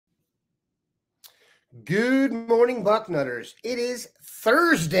Good morning, Bucknutters. It is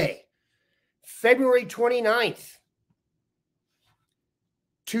Thursday, February 29th,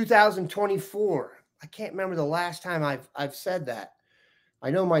 2024. I can't remember the last time I've said that. I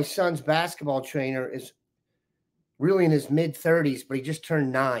know my son's basketball trainer is really in his mid-30s, but he just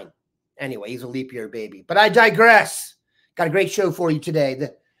turned 9. Anyway, he's a leap year baby. But I digress. Got a great show for you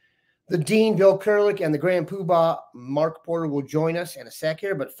today. The Dean, Bill Kurelic, and the Grand Poobah, Marv Porter, will join us in a sec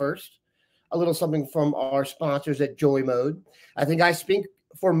here. But first, a little something from our sponsors at Joy Mode. I think I speak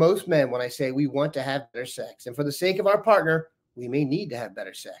for most men when I say we want to have better sex. And for the sake of our partner, we may need to have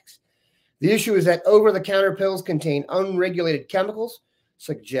better sex. The issue is that over-the-counter pills contain unregulated chemicals,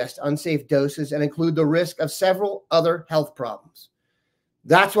 suggest unsafe doses, and include the risk of several other health problems.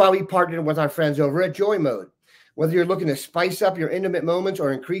 That's why we partnered with our friends over at Joy Mode. Whether you're looking to spice up your intimate moments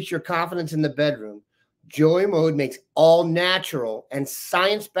or increase your confidence in the bedroom, Joy Mode makes all natural and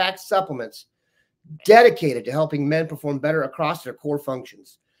science-backed supplements dedicated to helping men perform better across their core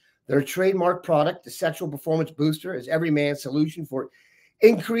functions. Their trademark product, the Sexual Performance Booster, is every man's solution for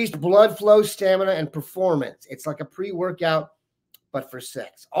increased blood flow, stamina, and performance. It's like a pre-workout, but for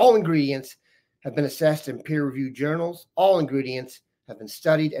sex. All ingredients have been assessed in peer-reviewed journals. All ingredients have been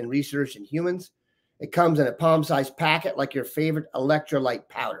studied and researched in humans. It comes in a palm-sized packet like your favorite electrolyte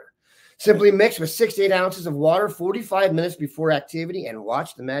powder. Simply mix with 6 to 8 ounces of water 45 minutes before activity and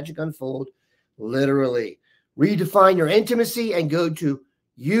watch the magic unfold, literally. Redefine your intimacy and go to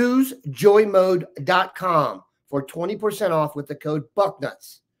usejoymode.com for 20% off with the code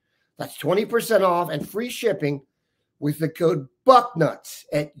Bucknuts. That's 20% off and free shipping with the code Bucknuts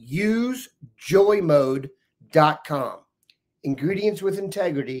at usejoymode.com. Ingredients with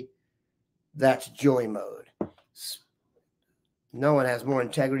integrity, that's Joy Mode. No one has more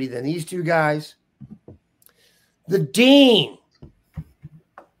integrity than these two guys. The Dean,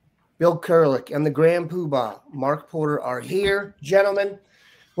 Bill Kurelic, and the Grand Poobah, Marv Porter, are here. Gentlemen,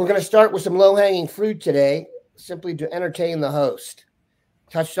 we're going to start with some low-hanging fruit today, simply to entertain the host.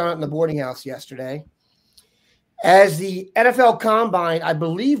 Touched on it in the boarding house yesterday. As the NFL Combine, I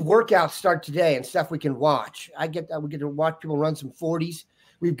believe workouts start today and stuff we can watch. We get to watch people run some 40s.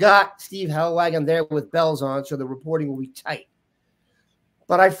 We've got Steve Hellwagon there with bells on, so the reporting will be tight.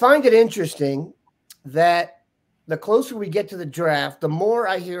 But I find it interesting that the closer we get to the draft, the more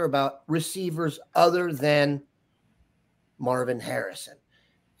I hear about receivers other than Marvin Harrison.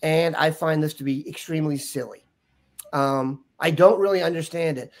 And I find this to be extremely silly. I don't really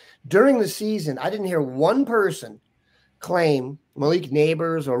understand it. During the season, I didn't hear one person claim Malik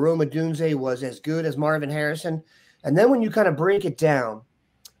Neighbors or Rome Odunze was as good as Marvin Harrison. And then when you kind of break it down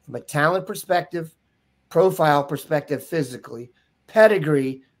from a talent perspective, profile perspective physically,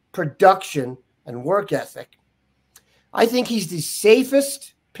 pedigree, production, and work ethic, I think he's the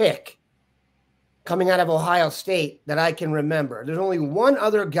safest pick coming out of Ohio State that I can remember. There's only one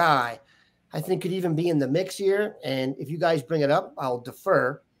other guy I think could even be in the mix here, and if you guys bring it up, I'll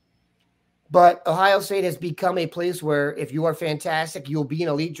defer. But Ohio State has become a place where if you are fantastic, you'll be an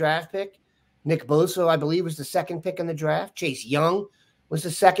elite draft pick. Nick Bosa, I believe, was the second pick in the draft. Chase Young was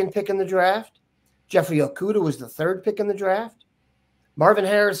the second pick in the draft. Jeffrey Okudah was the third pick in the draft. Marvin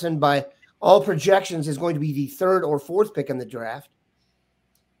Harrison, by all projections, is going to be the third or fourth pick in the draft.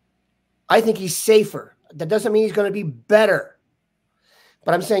 I think he's safer. That doesn't mean he's going to be better.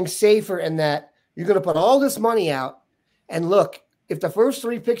 But I'm saying safer in that you're going to put all this money out. And look, if the first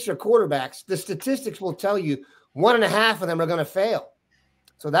 3 picks are quarterbacks, the statistics will tell you 1.5 of them are going to fail.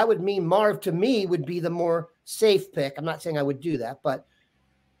 So that would mean Marv, to me, would be the more safe pick. I'm not saying I would do that. But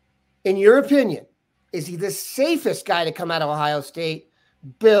in your opinion, is he the safest guy to come out of Ohio State?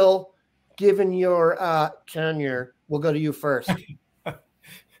 Bill, given your tenure, we'll go to you first.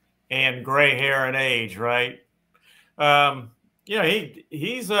 And gray hair and age, right?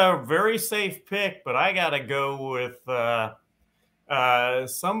 He's a very safe pick, but I got to go with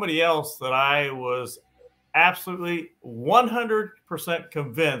somebody else that I was absolutely 100%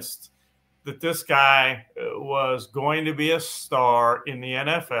 convinced that this guy was going to be a star in the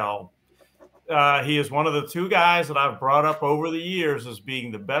NFL. He is one of the 2 guys that I've brought up over the years as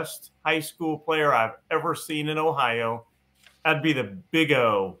being the best high school player I've ever seen in Ohio. That'd be the Big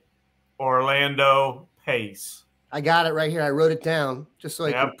O, Orlando Pace. I got it right here. I wrote it down just so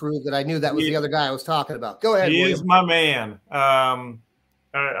I could prove that I knew that was the other guy I was talking about. Go ahead. He William. is my man.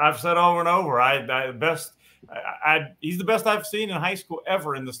 I've said over and over, he's the best I've seen in high school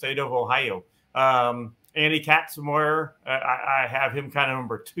ever in the state of Ohio. Andy Katzenmoyer, I have him kind of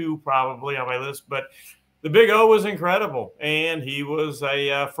number 2 probably on my list, but the Big O was incredible, and he was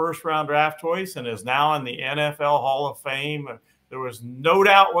a first-round draft choice and is now in the NFL Hall of Fame. There was no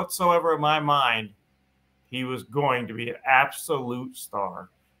doubt whatsoever in my mind he was going to be an absolute star.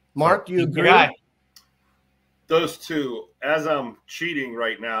 Mark, do you agree? Those two, as I'm cheating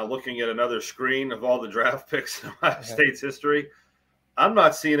right now, looking at another screen of all the draft picks in Ohio State's history, I'm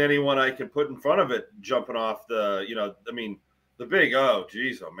not seeing anyone I can put in front of it jumping off the, the big O,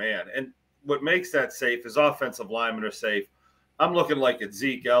 geez, oh man. And what makes that safe is offensive linemen are safe. I'm looking like at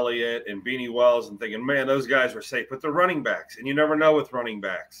Zeke Elliott and Beanie Wells and thinking, man, those guys were safe. But they're running backs, and you never know with running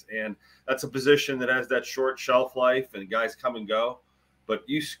backs. And that's a position that has that short shelf life, and guys come and go. But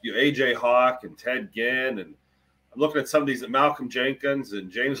you A.J. Hawk and Ted Ginn, and I'm looking at some of these, Malcolm Jenkins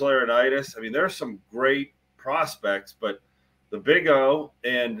and James Laurinaitis. I mean, there's some great prospects, but the big O,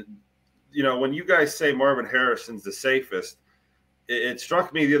 and, when you guys say Marvin Harrison's the safest, it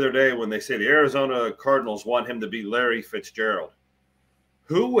struck me the other day when they say the Arizona Cardinals want him to be Larry Fitzgerald.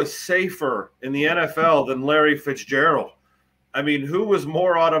 Who was safer in the NFL than Larry Fitzgerald? I mean, who was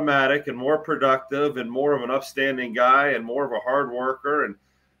more automatic and more productive and more of an upstanding guy and more of a hard worker? And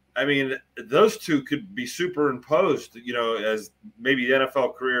I mean, those two could be superimposed, as maybe the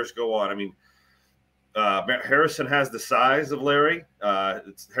NFL careers go on. I mean, Harrison has the size of Larry.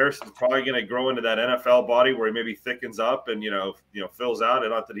 Harrison's probably going to grow into that NFL body where he maybe thickens up and, fills out.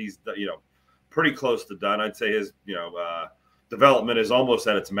 And not that he's, pretty close to done. I'd say his, development is almost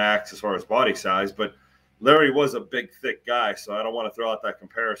at its max as far as body size. But Larry was a big, thick guy, so I don't want to throw out that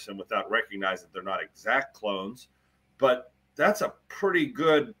comparison without recognizing that they're not exact clones. But that's a pretty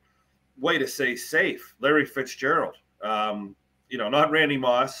good way to say safe. Larry Fitzgerald. Not Randy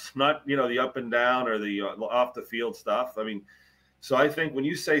Moss, not, the up and down or the off the field stuff. I mean, so I think when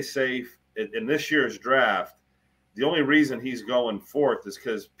you say safe in this year's draft, the only reason he's going fourth is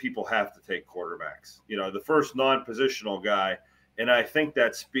because people have to take quarterbacks, the first non-positional guy. And I think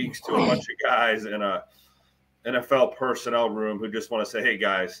that speaks to a bunch of guys in a NFL personnel room who just want to say, hey,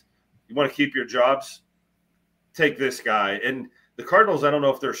 guys, you want to keep your jobs? Take this guy. And the Cardinals, I don't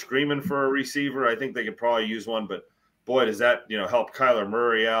know if they're screaming for a receiver. I think they could probably use one, but boy, does that, help Kyler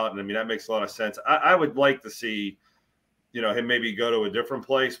Murray out. And I mean, that makes a lot of sense. I would like to see, him maybe go to a different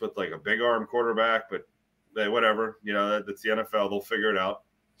place with like a big arm quarterback, but hey, whatever, that's the NFL. They'll figure it out.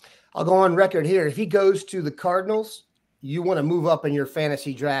 I'll go on record here. If he goes to the Cardinals, you want to move up in your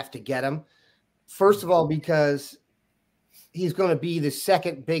fantasy draft to get him. First of all, because he's going to be the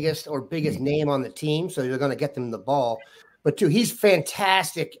second biggest name on the team. So you're going to get them the ball. But two, he's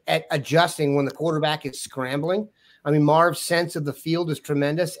fantastic at adjusting when the quarterback is scrambling. I mean, Marv's sense of the field is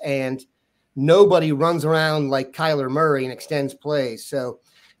tremendous, and nobody runs around like Kyler Murray and extends plays. So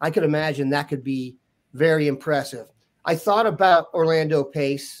I could imagine that could be very impressive. I thought about Orlando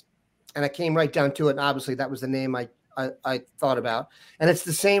Pace, and I came right down to it, and obviously that was the name I thought about. And it's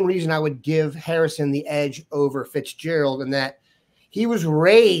the same reason I would give Harrison the edge over Fitzgerald, in that he was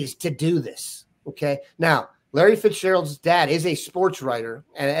raised to do this, okay? Now, Larry Fitzgerald's dad is a sports writer,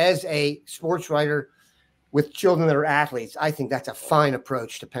 and as a sports writer with children that are athletes, I think that's a fine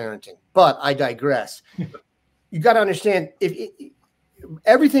approach to parenting. But I digress. You got to understand,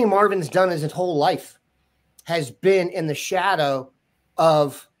 everything Marvin's done his whole life has been in the shadow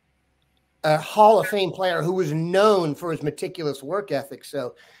of a Hall of Fame player who was known for his meticulous work ethic.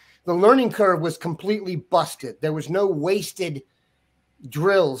 So the learning curve was completely busted. There was no wasted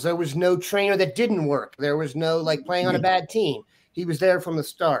drills. There was no trainer that didn't work. There was no like playing on a bad team. He was there from the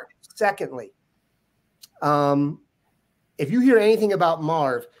start. Secondly, if you hear anything about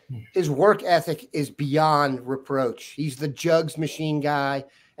Marv, his work ethic is beyond reproach. He's the jugs machine guy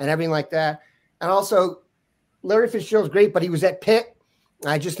and everything like that. And also, Larry Fitzgerald's great, but he was at Pitt.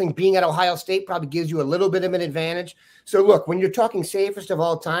 I just think being at Ohio State probably gives you a little bit of an advantage. So look, when you're talking safest of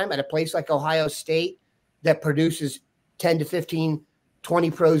all time at a place like Ohio State that produces 10 to 15,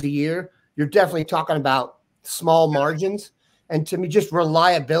 20 pros a year, you're definitely talking about small margins. And to me, just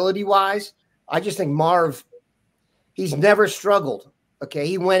reliability-wise, I just think Marv, he's never struggled. Okay,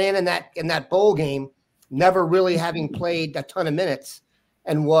 he went in that bowl game, never really having played a ton of minutes,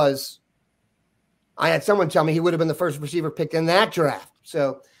 and I had someone tell me he would have been the first receiver picked in that draft.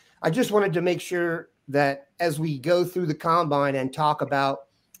 So I just wanted to make sure that as we go through the combine and talk about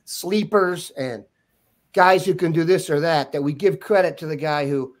sleepers and guys who can do this or that we give credit to the guy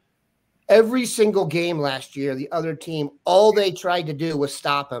who every single game last year, the other team, all they tried to do was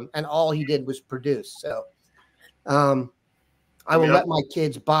stop him, and all he did was produce. So I will let my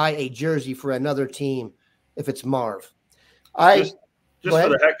kids buy a jersey for another team if it's Marv. Just for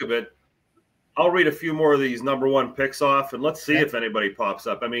the heck of it, I'll read a few more of these number one picks off, and let's see if anybody pops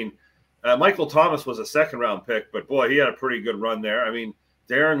up. I mean, Michael Thomas was a second-round pick, but, boy, he had a pretty good run there. I mean,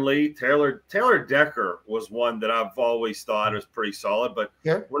 Darren Lee, Taylor Decker was one that I've always thought was pretty solid, but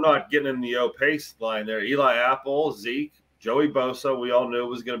we're not getting in the pace line there. Eli Apple, Zeke, Joey Bosa, we all knew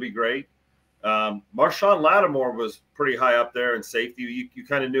was going to be great. Marshawn Lattimore was pretty high up there in safety. You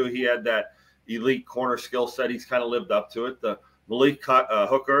kind of knew he had that elite corner skill set. He's kind of lived up to it. The Malik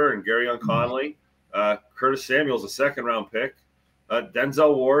Hooker and Gary Conley, Curtis Samuel's a second-round pick,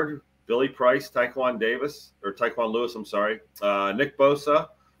 Denzel Ward, Billy Price, Tyquan Lewis, I'm sorry, Nick Bosa,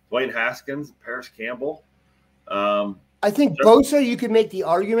 Dwayne Haskins, Paris Campbell. I think Bosa, you could make the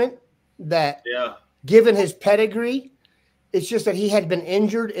argument that given his pedigree, it's just that he had been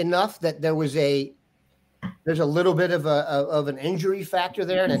injured enough that there's a little bit of an injury factor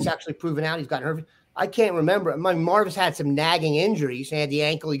there, and it's actually proven out. He's gotten hurt. I can't remember. Marv's had some nagging injuries. He had the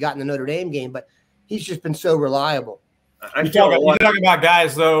ankle he got in the Notre Dame game, but he's just been so reliable. You're talking about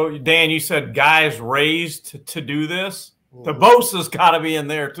guys, though, Dan, you said guys raised to do this. The Bosa's got to be in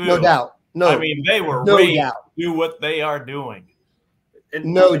there, too. No doubt. No, I mean, they were raised to do what they are doing.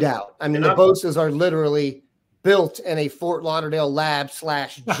 No doubt. I mean, the Bosas are literally built in a Fort Lauderdale lab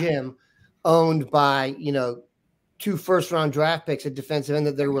 / gym owned by, 2 first-round draft picks at defensive end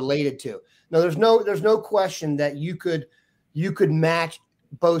that they're related to. No, there's no question that you could match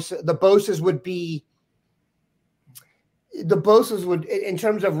Bosa. The Bosas would, in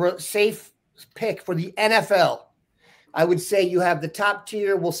terms of safe pick for the NFL, I would say you have the top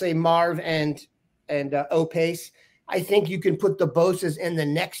tier. We'll say Marv and Opace. I think you can put the Bosas in the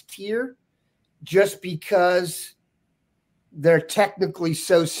next tier just because they're technically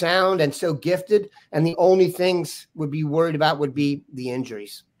so sound and so gifted, and the only things would be worried about would be the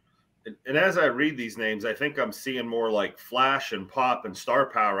injuries. And as I read these names, I think I'm seeing more like flash and pop and star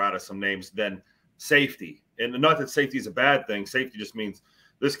power out of some names than safety. And not that safety is a bad thing. Safety just means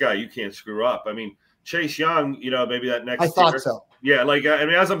this guy you can't screw up. I mean, Chase Young, maybe that next. I thought so. Yeah,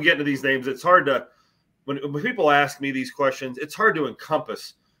 as I'm getting to these names, it's hard to when people ask me these questions, it's hard to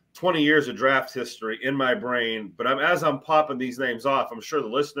encompass 20 years of draft history in my brain. But as I'm popping these names off, I'm sure the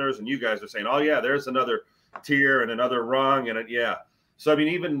listeners and you guys are saying, "Oh yeah, there's another tier and another rung," and yeah. So I mean,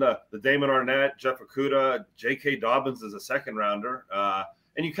 even the Damon Arnett, Jeff Okudah, J.K. Dobbins is a second rounder.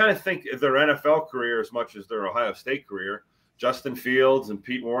 And you kind of think of their NFL career as much as their Ohio State career. Justin Fields and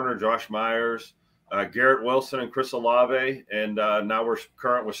Pete Warner, Josh Myers, Garrett Wilson and Chris Olave, and now we're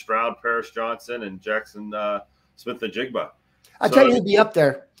current with Stroud, Paris Johnson, and Jackson Smith-Njigba. I tell you who'd be up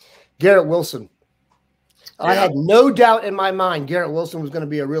there, Garrett Wilson. Yeah. I had no doubt in my mind Garrett Wilson was going to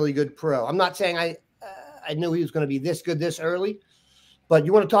be a really good pro. I'm not saying I knew he was going to be this good this early, but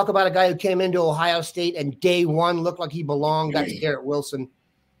you want to talk about a guy who came into Ohio State and day one looked like he belonged. That's Garrett Wilson.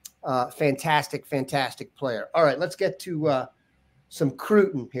 Fantastic player. All right, let's get to some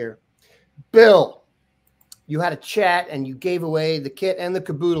Cruton here. Bill, you had a chat and you gave away the kit and the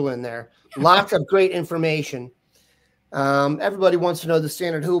caboodle in there. Lots of great information. Everybody wants to know the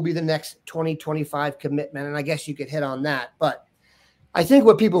standard, who will be the next 2025 commitment, and I guess you could hit on that. But I think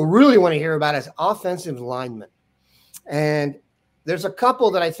what people really want to hear about is offensive linemen. And there's a couple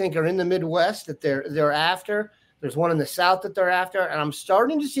that I think are in the Midwest that they're after. There's one in the South that they're after, and I'm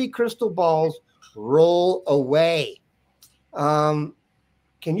starting to see crystal balls roll away. Can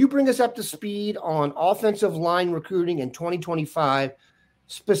you bring us up to speed on offensive line recruiting in 2025,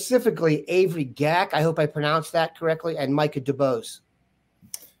 specifically Avery Gack? I hope I pronounced that correctly, and Micah DeBose.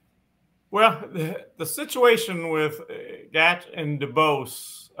 Well, the situation with Gack and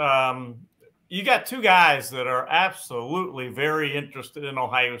DeBose, you got 2 guys that are absolutely very interested in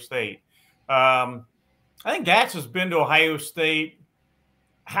Ohio State. I think Gatch has been to Ohio State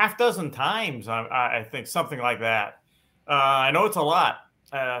half dozen times. I think something like that. I know it's a lot.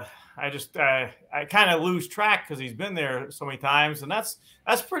 I kind of lose track because he's been there so many times, and that's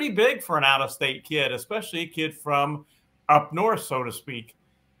pretty big for an out-of-state kid, especially a kid from up north, so to speak.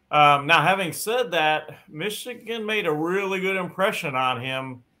 Now, having said that, Michigan made a really good impression on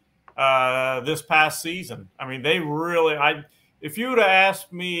him this past season. I mean, they really. If you would have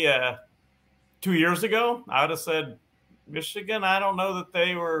asked me 2 years ago, I would have said Michigan. I don't know that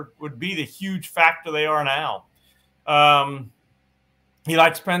they would be the huge factor they are now. He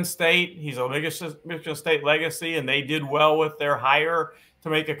likes Penn State. He's a Michigan State legacy, and they did well with their hire to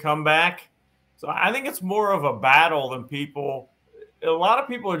make a comeback. So I think it's more of a battle than people. A lot of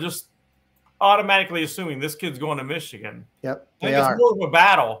people are just automatically assuming this kid's going to Michigan. Yep, I think it's more of a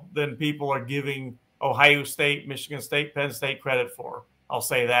battle than people are giving Ohio State, Michigan State, Penn State credit for. I'll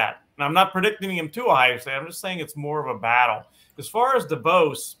say that. And I'm not predicting him to Ohio State. I'm just saying it's more of a battle. As far as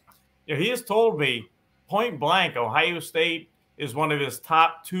DeBose, he has told me point blank Ohio State is one of his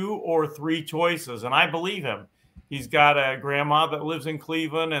top 2 or 3 choices, and I believe him. He's got a grandma that lives in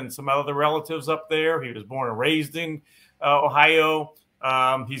Cleveland and some other relatives up there. He was born and raised in Ohio.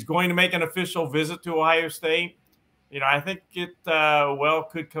 He's going to make an official visit to Ohio State. I think it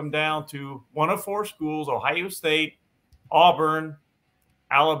could come down to one of 4 schools: Ohio State, Auburn,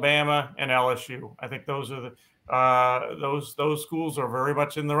 Alabama, and LSU. I think those are those schools are very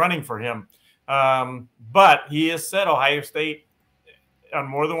much in the running for him. But he has said Ohio State on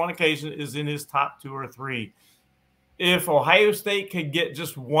more than one occasion is in his top 2 or 3. If Ohio State could get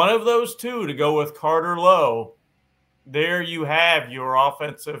just one of those 2 to go with Carter Lowe, there you have your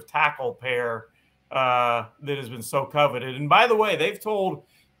offensive tackle pair that has been so coveted. And by the way, they've told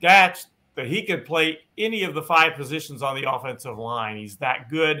Gatch that he could play any of the 5 positions on the offensive line. He's that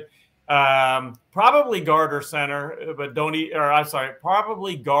good. Probably guard or center, but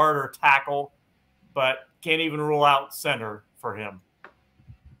probably guard or tackle, but can't even rule out center for him.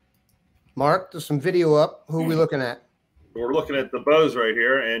 Mark, there's some video up. Who are we looking at? We're looking at the bows right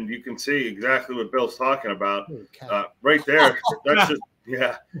here, and you can see exactly what Bill's talking about right there. That's just,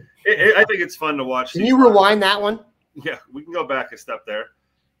 yeah. I think it's fun to watch. Can you rewind that one? Yeah, we can go back a step there.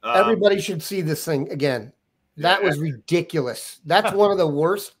 Everybody should see this thing again. That was ridiculous. That's one of the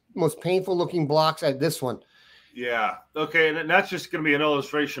worst, most painful looking blocks at this one. Yeah. Okay. And that's just going to be an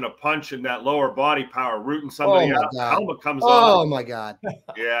illustration of punch in that lower body power, rooting somebody out. Helmet comes on. Oh my God.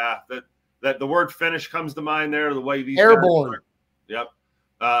 Yeah. That the word finish comes to mind there. The way these airborne. Yep.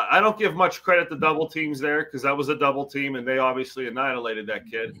 I don't give much credit to double teams there because that was a double team and they obviously annihilated that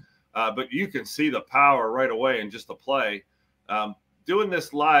kid. But you can see the power right away in just the play. Doing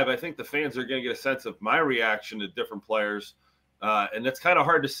this live, I think the fans are going to get a sense of my reaction to different players. And it's kind of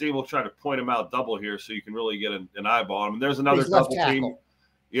hard to see. We'll try to point him out double here so you can really get an eyeball on him. There's another double team.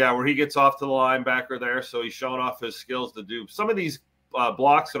 Yeah, where he gets off to the linebacker there. So he's showing off his skills to do some of these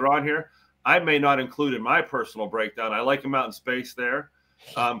blocks that are on here. I may not include in my personal breakdown. I like him out in space there.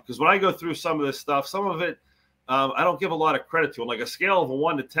 Because when I go through some of this stuff, some of it, I don't give a lot of credit to him. Like a scale of a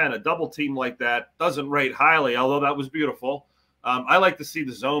 1 to 10, a double team like that doesn't rate highly, although that was beautiful. I like to see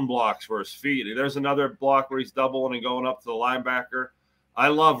the zone blocks for his feet. There's another block where he's doubling and going up to the linebacker. I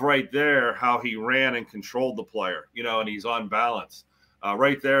love right there how he ran and controlled the player, and he's on balance.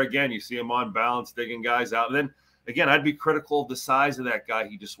 Right there, again, you see him on balance, digging guys out. And then, again, I'd be critical of the size of that guy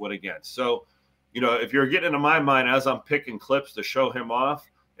he just went against. So, if you're getting into my mind as I'm picking clips to show him off,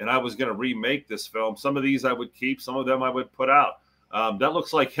 and I was going to remake this film, some of these I would keep, some of them I would put out. That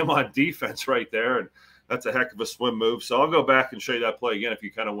looks like him on defense right there, and that's a heck of a swim move. So I'll go back and show you that play again if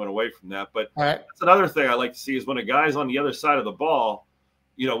you kind of went away from that. But That's another thing I like to see is when a guy's on the other side of the ball,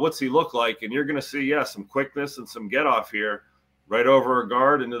 what's he look like? And you're going to see, some quickness and some get off here, right over a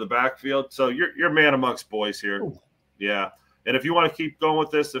guard into the backfield. So you're man amongst boys here. Ooh. Yeah. And if you want to keep going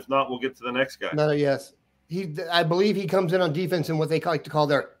with this, if not, we'll get to the next guy. No, yes. I believe he comes in on defense in what they like to call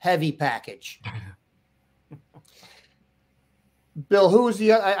their heavy package. Bill, who was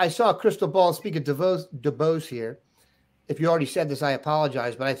the I saw a crystal ball. Speak of DeBose here. If you already said this, I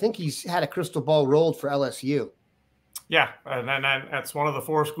apologize, but I think he's had a crystal ball rolled for LSU. Yeah, and that's one of the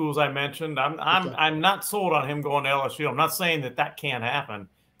 4 schools I mentioned. I'm not sold on him going to LSU. I'm not saying that can't happen.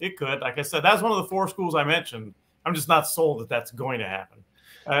 It could. Like I said, that's one of the 4 schools I mentioned. I'm just not sold that that's going to happen.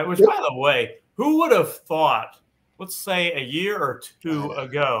 Which, by the way, who would have thought, let's say a year or 2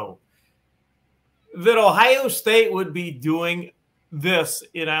 ago, that Ohio State would be doing this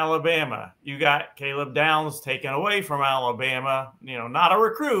in Alabama? You got Caleb Downs taken away from Alabama, not a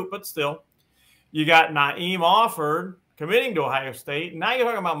recruit, but still. You got Naeem Offord committing to Ohio State. Now you're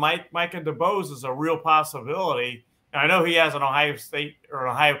talking about Micah DeBose as a real possibility. And I know he has an Ohio State or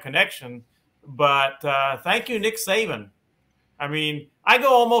an Ohio connection, but thank you, Nick Saban. I mean, I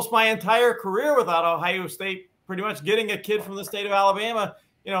go almost my entire career without Ohio State pretty much getting a kid from the state of Alabama,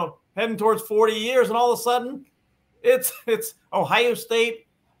 heading towards 40 years, and all of a sudden it's Ohio State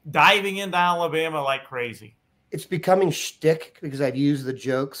diving into Alabama like crazy. It's becoming shtick because I've used the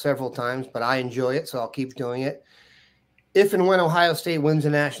joke several times, but I enjoy it, so I'll keep doing it. If and when Ohio State wins a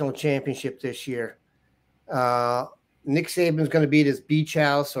national championship this year, Nick Saban's going to be at his beach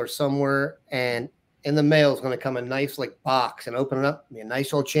house or somewhere, and in the mail is going to come a nice box and open it up, be a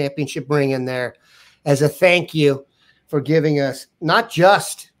nice old championship ring in there as a thank you for giving us not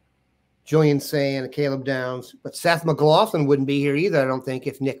just Julian Sayin and Caleb Downs, but Seth McLaughlin wouldn't be here either, I don't think,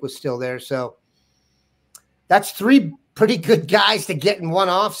 if Nick was still there. So that's 3 pretty good guys to get in one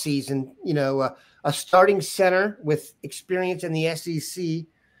off season. A starting center with experience in the SEC,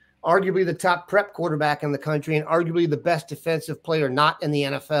 arguably the top prep quarterback in the country, and arguably the best defensive player not in the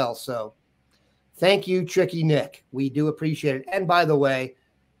NFL. So thank you, Tricky Nick. We do appreciate it. And by the way,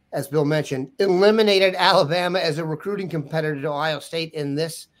 as Bill mentioned, eliminated Alabama as a recruiting competitor to Ohio State in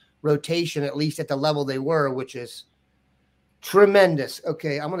this rotation, at least at the level they were, which is tremendous.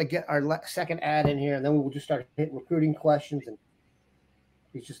 Okay, I'm going to get our second ad in here, and then we'll just start hitting recruiting questions, and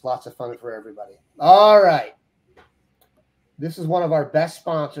it's just lots of fun for everybody. All right. This is one of our best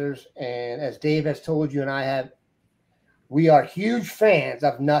sponsors, and as Dave has told you and I have, we are huge fans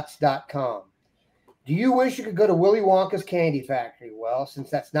of nuts.com. Do you wish you could go to Willy Wonka's Candy Factory? Well,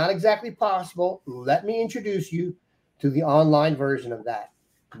 since that's not exactly possible, let me introduce you to the online version of that,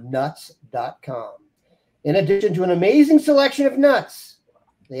 nuts.com. In addition to an amazing selection of nuts,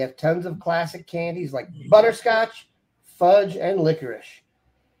 they have tons of classic candies like butterscotch, fudge, and licorice.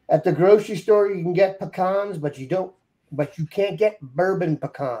 At the grocery store, you can get pecans, but you can't get bourbon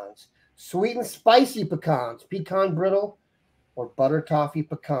pecans, sweet and spicy pecans, pecan brittle, or butter toffee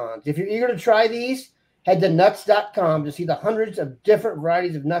pecans. If you're eager to try these, head to nuts.com to see the hundreds of different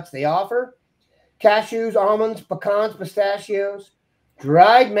varieties of nuts they offer. Cashews, almonds, pecans, pistachios,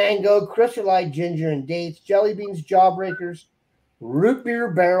 dried mango, crystallized ginger and dates, jelly beans, jawbreakers, root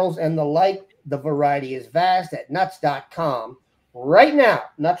beer barrels, and the like. The variety is vast at nuts.com. Right now,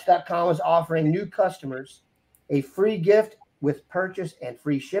 nuts.com is offering new customers a free gift with purchase and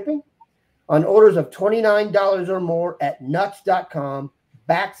free shipping on orders of $29 or more at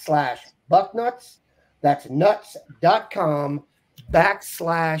nuts.com/bucknuts. That's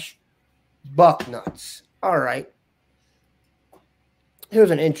nuts.com/bucknuts. All right.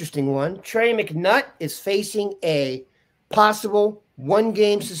 Here's an interesting one. Trey McNutt is facing a possible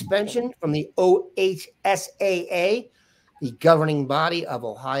one-game suspension from the OHSAA, the governing body of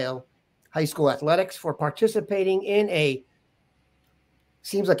Ohio high school athletics, for participating in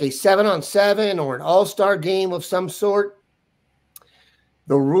seems like a 7-on-7 or an all-star game of some sort.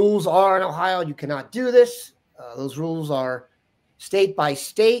 The rules are in Ohio, you cannot do this. Those rules are state by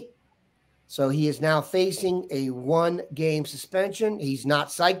state. So he is now facing a one-game suspension. He's not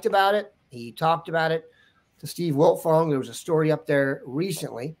psyched about it. He talked about it to Steve Wiltfong. There was a story up there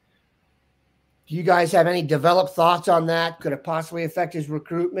recently. Do you guys have any developed thoughts on that? Could it possibly affect his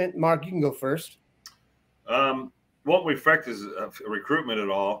recruitment? Mark, you can go first. Won't affect his recruitment at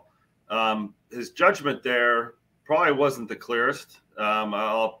all. His judgment there probably wasn't the clearest.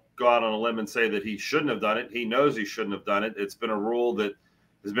 I'll go out on a limb and say that he shouldn't have done it. He knows he shouldn't have done it. It's been a rule that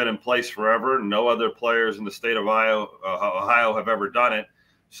has been in place forever. No other players in the state of Ohio have ever done it.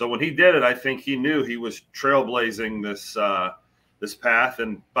 So when he did it, I think he knew he was trailblazing this path.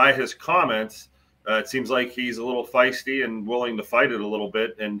 And by his comments, it seems like he's a little feisty and willing to fight it a little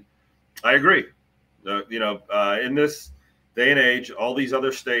bit. And I agree. In this day and age, all these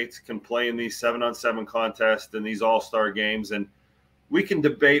other states can play in these 7-on-7 contests and these all-star games. And we can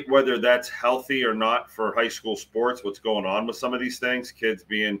debate whether that's healthy or not for high school sports, what's going on with some of these things, kids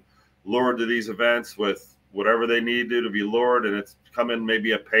being lured to these events with whatever they need to be lured, and it's coming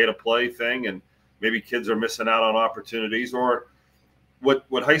maybe a pay-to-play thing, and maybe kids are missing out on opportunities. Or what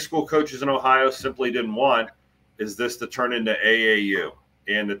high school coaches in Ohio simply didn't want is this to turn into AAU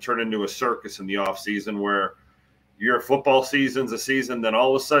and to turn into a circus in the offseason where your football season's a season, then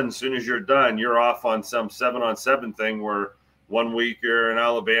all of a sudden, as soon as you're done, you're off on some 7-on-7 thing where one week you're in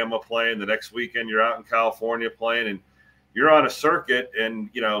Alabama playing, the next weekend you're out in California playing, and you're on a circuit.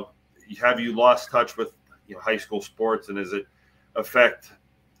 And, have you lost touch with high school sports, and does it affect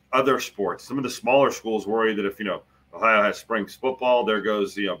other sports? Some of the smaller schools worry that if, Ohio has spring football, there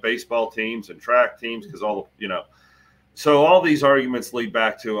goes, baseball teams and track teams because so all these arguments lead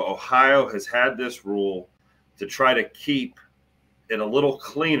back to Ohio has had this rule to try to keep it a little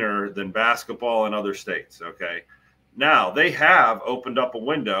cleaner than basketball in other states. Okay. Now they have opened up a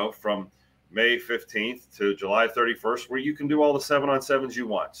window from May 15th to July 31st where you can do all the 7-on-7s you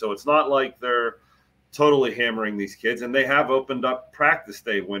want. So it's not like they're totally hammering these kids, and they have opened up practice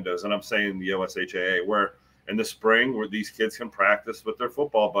day windows. And I'm saying the OSHAA, where in the spring where these kids can practice with their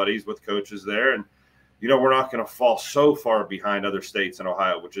football buddies, with coaches there. And, we're not going to fall so far behind other states in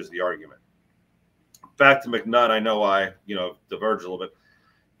Ohio, which is the argument. Back to McNutt, I know I, diverge a little bit.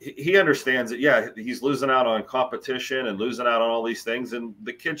 He understands that, yeah, he's losing out on competition and losing out on all these things. And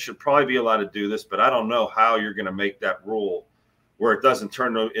the kids should probably be allowed to do this, but I don't know how you're going to make that rule where it doesn't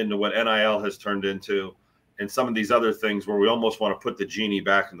turn into what NIL has turned into and some of these other things where we almost want to put the genie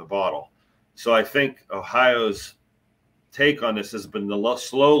back in the bottle. So I think Ohio's take on this has been to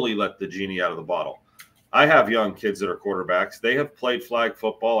slowly let the genie out of the bottle. I have young kids that are quarterbacks. They have played flag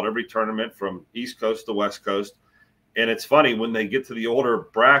football at every tournament from East Coast to West Coast. And it's funny when they get to the older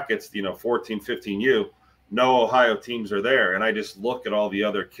brackets, 14, 15U, no Ohio teams are there. And I just look at all the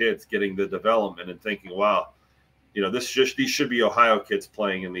other kids getting the development and thinking, wow, You know, these should be Ohio kids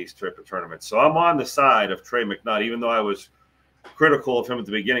playing in these type of tournaments. So I'm on the side of Trey McNutt, even though I was critical of him at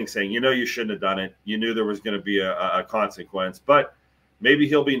the beginning, saying, you shouldn't have done it. You knew there was going to be a consequence, but maybe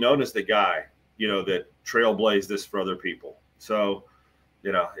he'll be known as the guy, that trailblazed this for other people. So,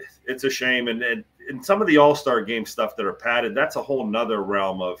 it's a shame. And some of the All-Star game stuff that are padded, that's a whole nother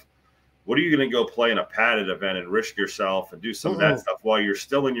realm of what are you going to go play in a padded event and risk yourself and do some of that stuff while you're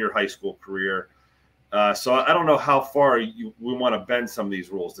still in your high school career. So I don't know how far we want to bend some of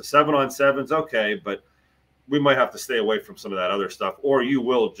these rules. The 7-on-7's okay, but we might have to stay away from some of that other stuff, or you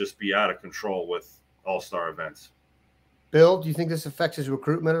will just be out of control with all-star events. Bill, do you think this affects his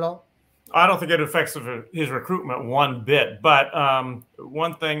recruitment at all? I don't think it affects his recruitment one bit. But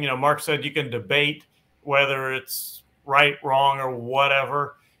one thing, Mark said you can debate whether it's right, wrong, or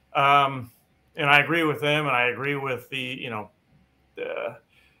whatever. And I agree with him, and I agree with the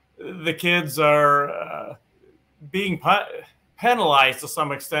kids are being penalized to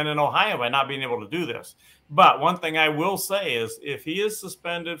some extent in Ohio by not being able to do this. But one thing I will say is if he is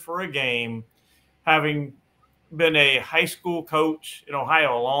suspended for a game, having been a high school coach in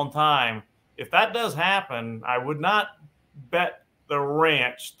Ohio a long time, if that does happen, I would not bet the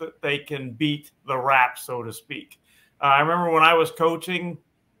ranch that they can beat the rap, so to speak. I remember when I was coaching,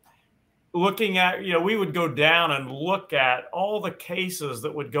 looking at, we would go down and look at all the cases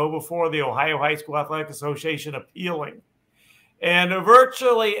that would go before the Ohio High School Athletic Association appealing. And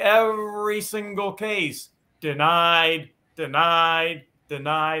virtually every single case, denied. They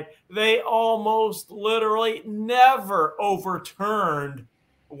almost literally never overturned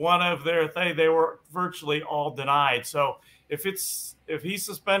one of their things. They were virtually all denied. So if he's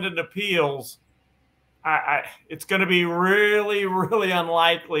suspended appeals, it's going to be really, really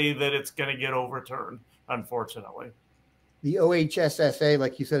unlikely that it's going to get overturned, unfortunately. The OHSSA,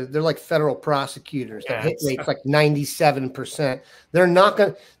 like you said, they're like federal prosecutors. The hit rate's like 97%. They're not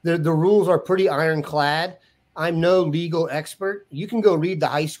going to, the rules are pretty ironclad. I'm no legal expert. You can go read the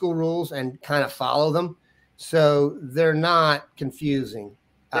high school rules and kind of follow them. So they're not confusing.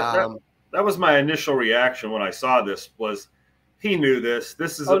 That was my initial reaction when I saw this was he knew this.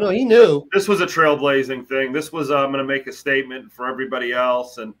 He knew. This was a trailblazing thing. This was, I'm going to make a statement for everybody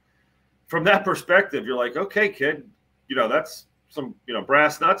else. And from that perspective, you're like, okay, kid, that's some,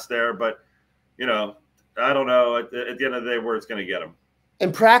 brass nuts there. But, I don't know at the end of the day where it's going to get him.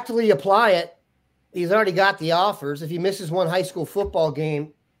 And practically apply it. He's already got the offers. If he misses one high school football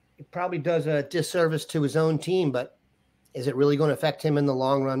game, it probably does a disservice to his own team. But is it really going to affect him in the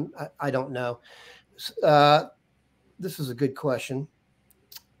long run? I don't know. This is a good question.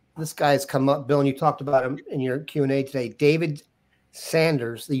 This guy's come up, Bill, and you talked about him in your Q&A today. David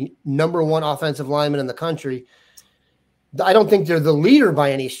Sanders, the #1 offensive lineman in the country. I don't think they're the leader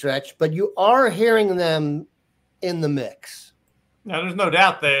by any stretch, but you are hearing them in the mix. Now, there's no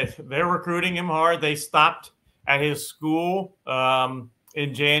doubt they're recruiting him hard. They stopped at his school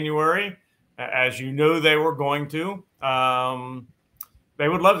in January, as they were going to. They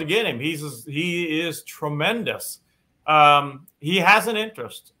would love to get him. He is tremendous. He has an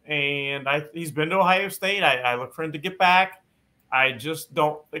interest, and he's been to Ohio State. I look for him to get back. I just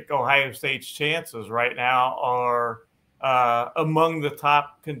don't think Ohio State's chances right now are among the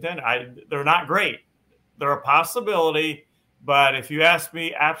top contenders. They're not great. They're a possibility. But if you ask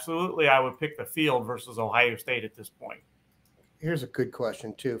me, absolutely, I would pick the field versus Ohio State at this point. Here's a good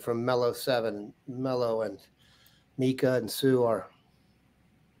question, too, from Mellow7. Mellow and Mika and Sue are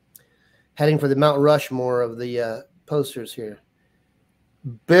heading for the Mount Rushmore of the posters here.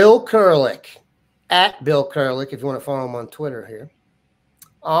 Bill Kurelic, at Bill Kurelic, if you want to follow him on Twitter here.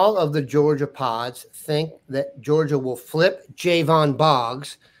 All of the Georgia pods think that Georgia will flip Javon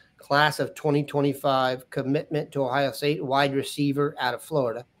Boggs, class of 2025 commitment to Ohio State, wide receiver out of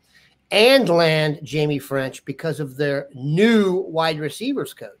Florida, and land Jamie French because of their new wide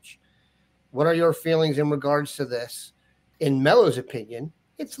receivers coach. What are your feelings in regards to this? In Mello's opinion,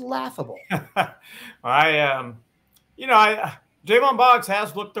 it's laughable. Javon Boggs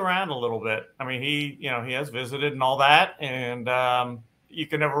has looked around a little bit. I mean, he has visited and all that, and you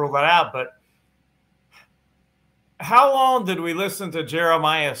can never rule that out. But how long did we listen to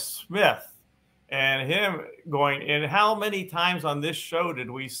Jeremiah Smith and him going, and how many times on this show did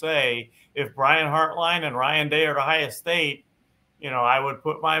we say, if Brian Hartline and Ryan Day are at Ohio State, I would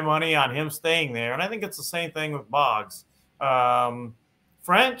put my money on him staying there. And I think it's the same thing with Boggs.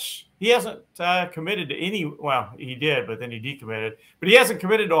 French, he hasn't committed to any, well, he did, but then he decommitted. But he hasn't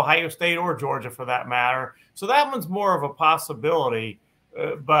committed to Ohio State or Georgia for that matter. So that one's more of a possibility.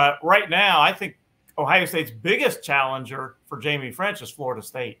 But right now, I think Ohio State's biggest challenger for Jamie French is Florida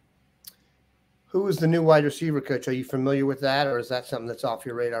State. Who is the new wide receiver coach? Are you familiar with that, or is that something that's off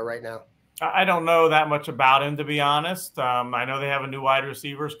your radar right now? I don't know that much about him, to be honest. I know they have a new wide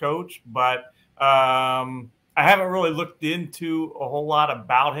receivers coach, but I haven't really looked into a whole lot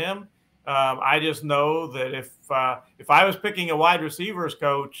about him. I just know that if I was picking a wide receivers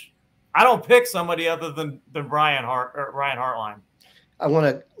coach, I don't pick somebody other than Ryan Hartline.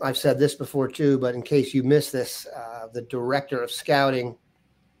 I've said this before too, but in case you missed this, the director of scouting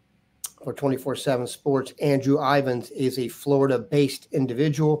for 24/7 Sports, Andrew Ivins, is a Florida-based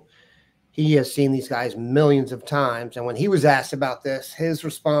individual. He has seen these guys millions of times. And when he was asked about this, his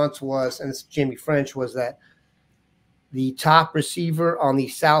response was, and it's Jimmy French, was that the top receiver on the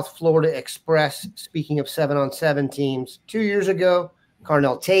South Florida Express, speaking of 7-on-7 teams, 2 years ago,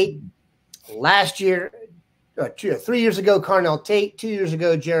 Carnell Tate. Last year, 3 years ago, Carnell Tate. 2 years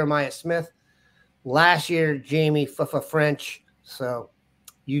ago, Jeremiah Smith. Last year, Jamie French. So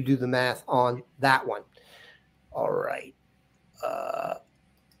you do the math on that one. All right.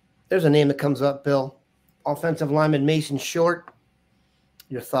 There's a name that comes up, Bill. Offensive lineman Mason Short.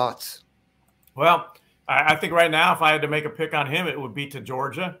 Your thoughts? Well, I think right now, if I had to make a pick on him, it would be to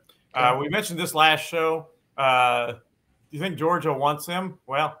Georgia. We mentioned this last show. Do you think Georgia wants him?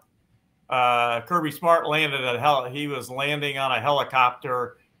 Well, Kirby Smart he was landing on a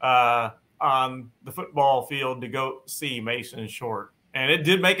helicopter on the football field to go see Mason Short, and it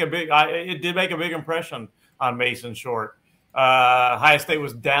did make a big impression on Mason Short. Ohio State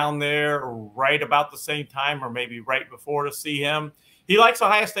was down there right about the same time, or maybe right before, to see him. He likes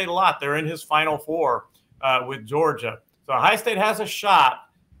Ohio State a lot. They're in his Final Four with Georgia. So Ohio State has a shot,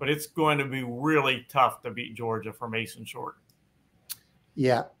 but it's going to be really tough to beat Georgia for Mason Short.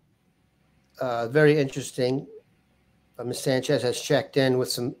 Yeah. Very interesting. Ms. Sanchez has checked in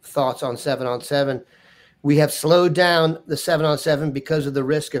with some thoughts on 7-on-7. We have slowed down the 7-on-7 because of the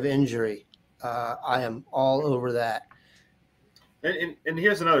risk of injury. I am all over that. And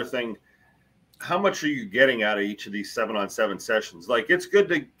here's another thing. How much are you getting out of each of these 7-on-7 sessions? Like, it's good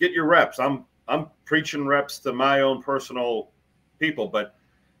to get your reps. I'm preaching reps to my own personal people, but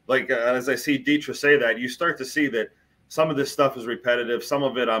like as I see Dietrich say that, you start to see that some of this stuff is repetitive. Some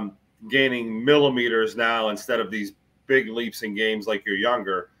of it I'm gaining millimeters now instead of these big leaps in games like you're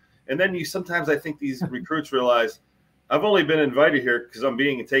younger. And then sometimes I think these recruits realize I've only been invited here because I'm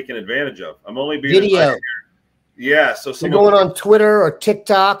being taken advantage of. I'm only being invited here. Yeah, so you're going on Twitter or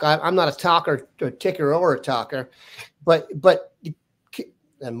TikTok. I'm not a talker, a ticker, or a talker, but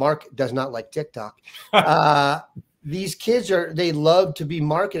and Mark does not like TikTok. These kids they love to be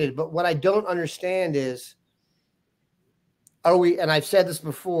marketed, but what I don't understand is, and I've said this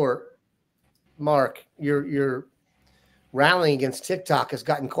before, Mark, your rallying against TikTok has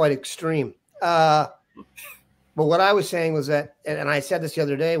gotten quite extreme. But what I was saying was that, and I said this the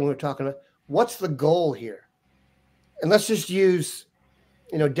other day when we were talking about, what's the goal here? And let's just use,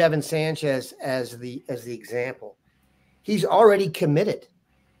 Devin Sanchez as the example. He's already committed.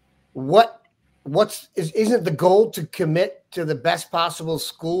 Isn't the goal to commit to the best possible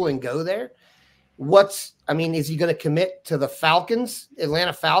school and go there? Is he going to commit to the Falcons,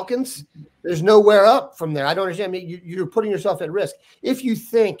 Atlanta Falcons? There's nowhere up from there. I don't understand. You're putting yourself at risk. If you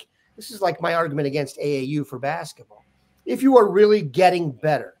think, this is like my argument against AAU for basketball. If you are really getting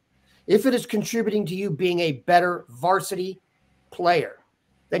better, if it is contributing to you being a better varsity player,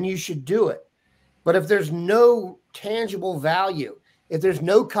 then you should do it. But if there's no tangible value, if there's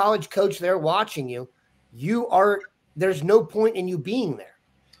no college coach there watching you, there's no point in you being there.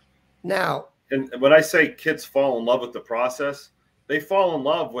 Now, and when I say kids fall in love with the process, they fall in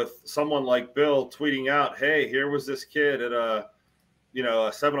love with someone like Bill tweeting out, "Hey, here was this kid at a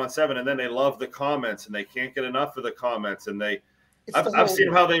 7-on-7," and then they love the comments and they can't get enough of the comments. And I've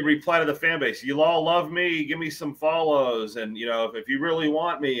seen how they reply to the fan base. "You all love me. Give me some follows. And, if you really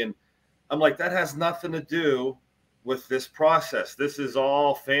want me." And I'm like, that has nothing to do with this process. This is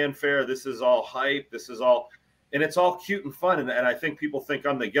all fanfare. This is all hype. This is all, and it's all cute and fun. And I think people think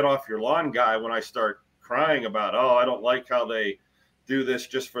I'm the get off your lawn guy when I start crying about, I don't like how they do this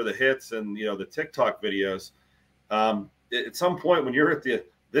just for the hits and, the TikTok videos. At some point when you're at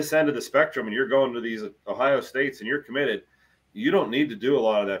this end of the spectrum and you're going to these Ohio States and you're committed, you don't need to do a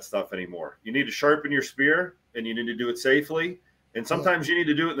lot of that stuff anymore. You need to sharpen your spear, and you need to do it safely. And sometimes you need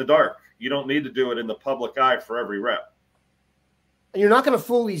to do it in the dark. You don't need to do it in the public eye for every rep. And you're not going to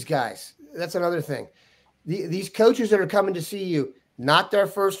fool these guys. That's another thing. These coaches that are coming to see you, not their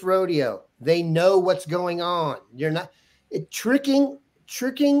first rodeo. They know what's going on. You're not tricking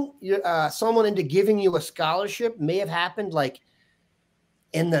someone into giving you a scholarship may have happened like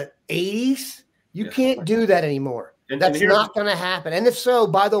in the 80s. You can't do that anymore. That's not going to happen. And if so,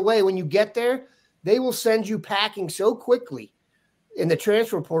 by the way, when you get there, they will send you packing so quickly in the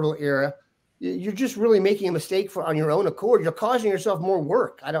transfer portal era. You're just really making a mistake on your own accord. You're causing yourself more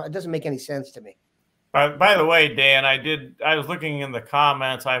work. It doesn't make any sense to me. By the way, Dan, I was looking in the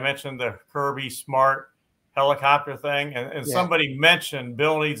comments. I mentioned the Kirby Smart helicopter thing, and somebody mentioned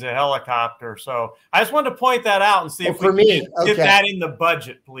Bill needs a helicopter. So I just wanted to point that out and see if we can get that in the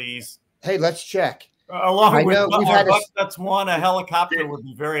budget, please. Hey, let's check. Along with our Bucknuts one, a helicopter would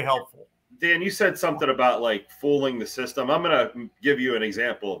be very helpful. Dan, you said something about like fooling the system. I'm going to give you an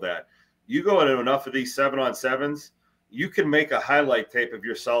example of that. You go into enough of these 7-on-7s, you can make a highlight tape of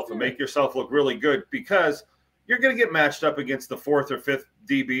yourself and make yourself look really good, because you're going to get matched up against the 4th or 5th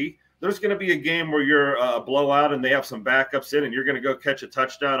DB. There's going to be a game where you're a blowout and they have some backups in, and you're going to go catch a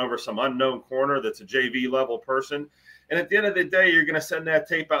touchdown over some unknown corner that's a JV level person. And at the end of the day, you're going to send that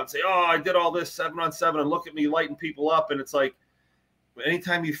tape out and say, oh, I did all this 7-on-7 and look at me lighting people up. And it's like,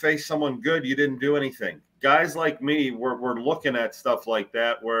 anytime you face someone good, you didn't do anything. Guys like me, we're looking at stuff like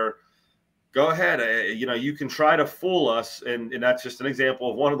that where, go ahead, you can try to fool us, and that's just an example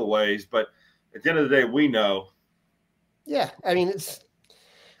of one of the ways. But at the end of the day, we know. Yeah, I mean,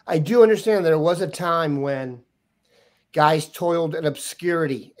 I do understand there was a time when guys toiled in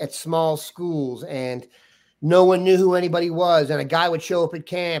obscurity at small schools, and no one knew who anybody was, and a guy would show up at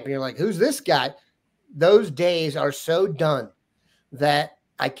camp, and you're like, who's this guy? Those days are so done that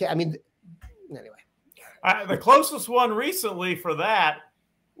I can't. I mean, anyway. The closest one recently for that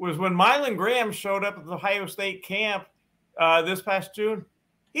was when Mylan Graham showed up at the Ohio State camp this past June.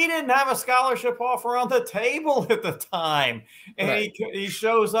 He didn't have a scholarship offer on the table at the time. And he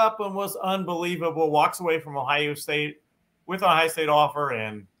shows up and was unbelievable, walks away from Ohio State with an Ohio State offer,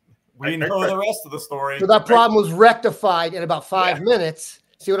 and we know the rest of the story. So that problem was rectified in about 5 minutes.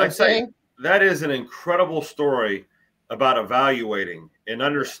 See what I'm saying? That is an incredible story about evaluating and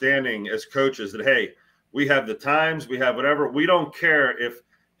understanding as coaches that, hey, we have the times, we have whatever. We don't care if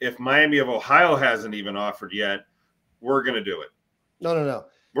Miami of Ohio hasn't even offered yet. We're going to do it. No.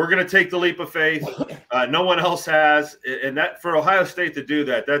 We're going to take the leap of faith. No one else has. And that for Ohio State to do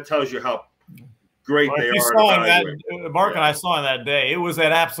that, that tells you how great they are. Mark and I saw him that day. It was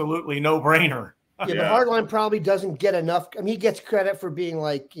an absolutely no-brainer. Yeah, but Hardline probably doesn't get enough. I mean, he gets credit for being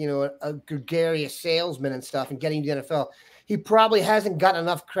like, a gregarious salesman and stuff and getting to the NFL. He probably hasn't gotten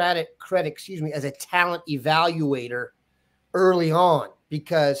enough credit, as a talent evaluator early on,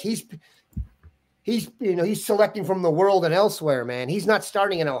 because he's selecting from the world and elsewhere, man. He's not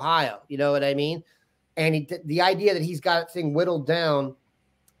starting in Ohio. You know what I mean? And the idea that he's got that thing whittled down,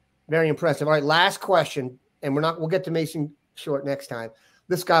 very impressive. All right, last question, and we'll get to Mason Short next time.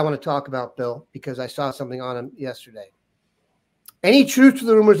 This guy I want to talk about, Bill, because I saw something on him yesterday. Any truth to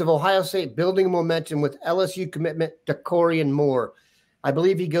the rumors of Ohio State building momentum with LSU commitment to Corian Moore? I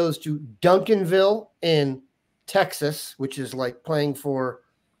believe he goes to Duncanville in Texas, which is like playing for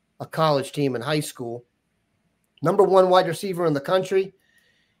a college team in high school. #1 wide receiver in the country.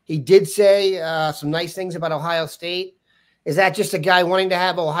 He did say some nice things about Ohio State. Is that just a guy wanting to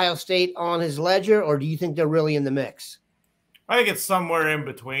have Ohio State on his ledger, or do you think they're really in the mix? I think it's somewhere in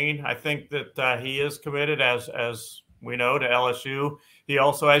between. I think that he is committed, as we know, to LSU. He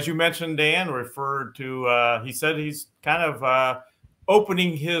also, as you mentioned, Dan, referred to, he said he's kind of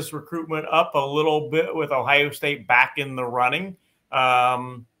opening his recruitment up a little bit with Ohio State back in the running.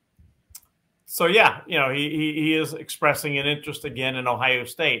 So, yeah, he is expressing an interest again in Ohio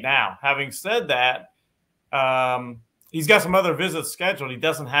State. Now, having said that, he's got some other visits scheduled. He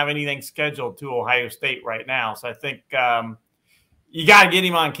doesn't have anything scheduled to Ohio State right now. So I think you got to get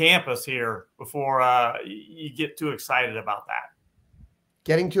him on campus here before you get too excited about that.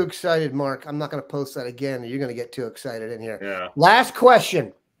 Getting too excited, Mark. I'm not going to post that again. You're going to get too excited in here. Yeah. Last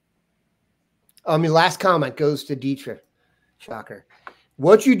question. Last comment goes to Dietrich. Shocker.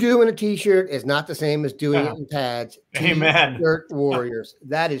 What you do in a T-shirt is not the same as doing it in pads. Amen. T-shirt warriors.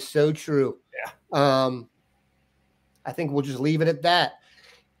 That is so true. Yeah. I think we'll just leave it at that.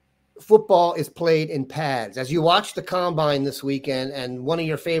 Football is played in pads. As you watch the combine this weekend and one of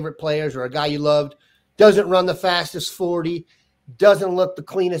your favorite players or a guy you loved doesn't run the fastest 40, doesn't look the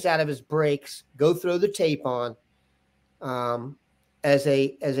cleanest out of his breaks, go throw the tape on. As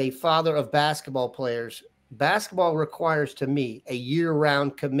a father of basketball players, basketball requires, to me, a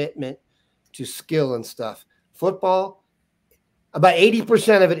year-round commitment to skill and stuff. Football, about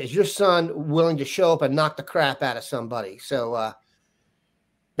 80% of it is your son willing to show up and knock the crap out of somebody. So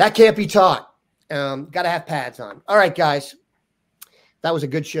that can't be taught. Got to have pads on. All right, guys. That was a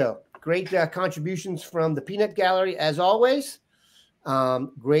good show. Great contributions from the Peanut Gallery, as always.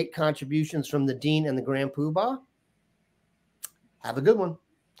 Great contributions from the Dean and the Grand Poobah. Have a good one.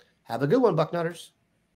 Have a good one, Bucknutters.